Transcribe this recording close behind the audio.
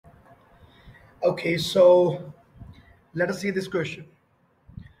Okay, so let us see this question.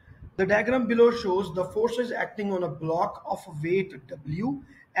 The diagram below shows the forces acting on a block of weight W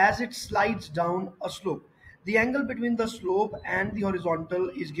as it slides down a slope. The angle between the slope and the horizontal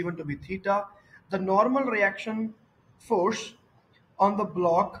is given to be theta. The normal reaction force on the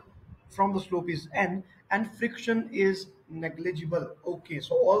block from the slope is N and friction is negligible. Okay,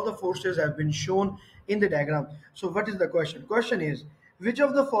 so all the forces have been shown in the diagram. So what is the question? Question is, which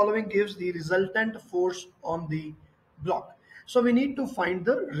of the following gives the resultant force on the block? So we need to find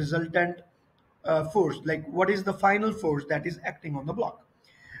the resultant force, like what is the final force that is acting on the block.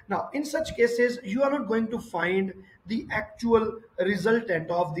 Now, in such cases, you are not going to find the actual resultant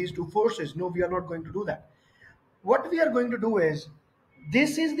of these two forces. No, we are not going to do that. What we are going to do is,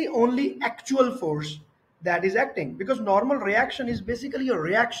 this is the only actual force that is acting, because normal reaction is basically a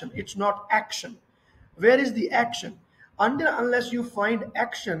reaction, it's not action. Where is the action? Until unless you find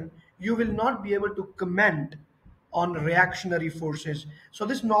action, you will not be able to comment on reactionary forces. So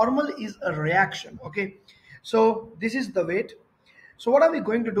this normal is a reaction. Okay, so this is the weight. So what are we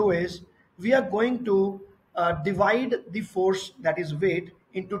going to do is, we are going to divide the force, that is weight,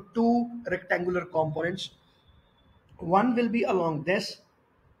 into two rectangular components. One will be along this,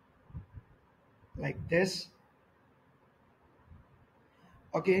 like this.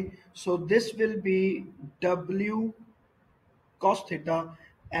 Okay, so this will be W cos theta,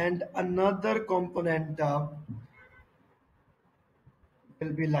 and another component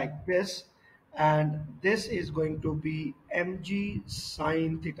will be like this, and this is going to be mg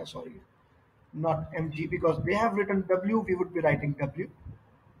sine theta. Sorry, not mg, because they have written W, we would be writing W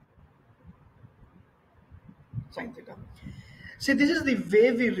sine theta. See, this is the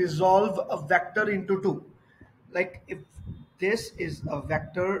way we resolve a vector into two. Like if this is a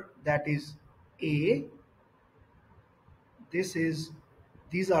vector that is A, this is,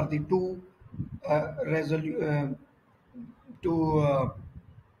 these are the two two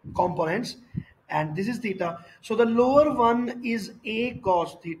components, and this is theta. So the lower one is A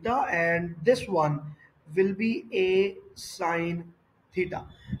cos theta, and this one will be A sine theta.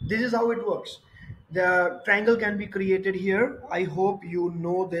 This is how it works. The triangle can be created here. I hope you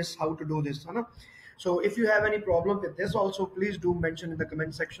know this, how to do this, Hana? So if you have any problem with this also, please do mention in the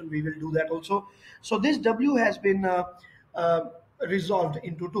comment section, we will do that also. So this W has been uh, resolved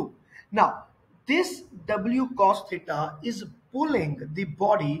into two. Now this W cos theta is pulling the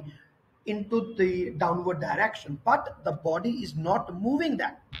body into the downward direction, but the body is not moving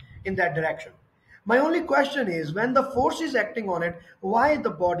that in that direction. My only question is, when the force is acting on it, why the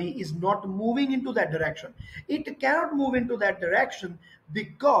body is not moving into that direction? It cannot move into that direction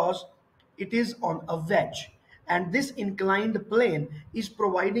because it is on a wedge, and this inclined plane is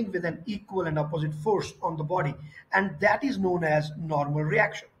providing with an equal and opposite force on the body, and that is known as normal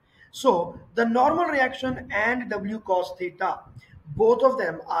reaction. So the normal reaction and W cos theta, both of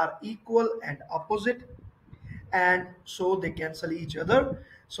them are equal and opposite, and so they cancel each other.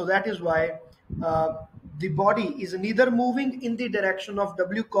 So that is why the body is neither moving in the direction of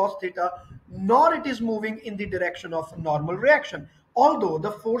W cos theta, nor it is moving in the direction of normal reaction, although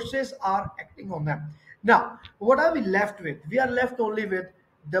the forces are acting on them. Now what are we left with? We are left only with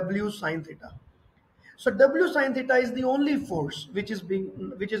W sine theta. So W sine theta is the only force which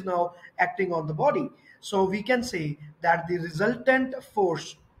is now acting on the body. So we can say that the resultant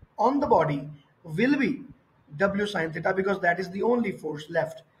force on the body will be W sine theta, because that is the only force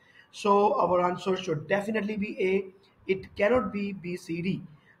left. So our answer should definitely be A. It cannot be B, C, D.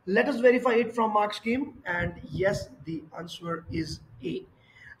 Let us verify it from mark scheme, and yes, the answer is A.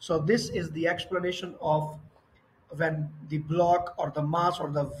 So this is the explanation of when the block or the mass or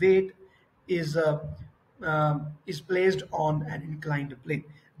the weight is placed on an inclined plane.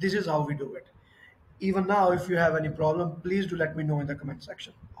 This is how we do it. Even now, if you have any problem, please do let me know in the comment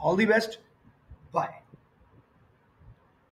section. All the best. Bye.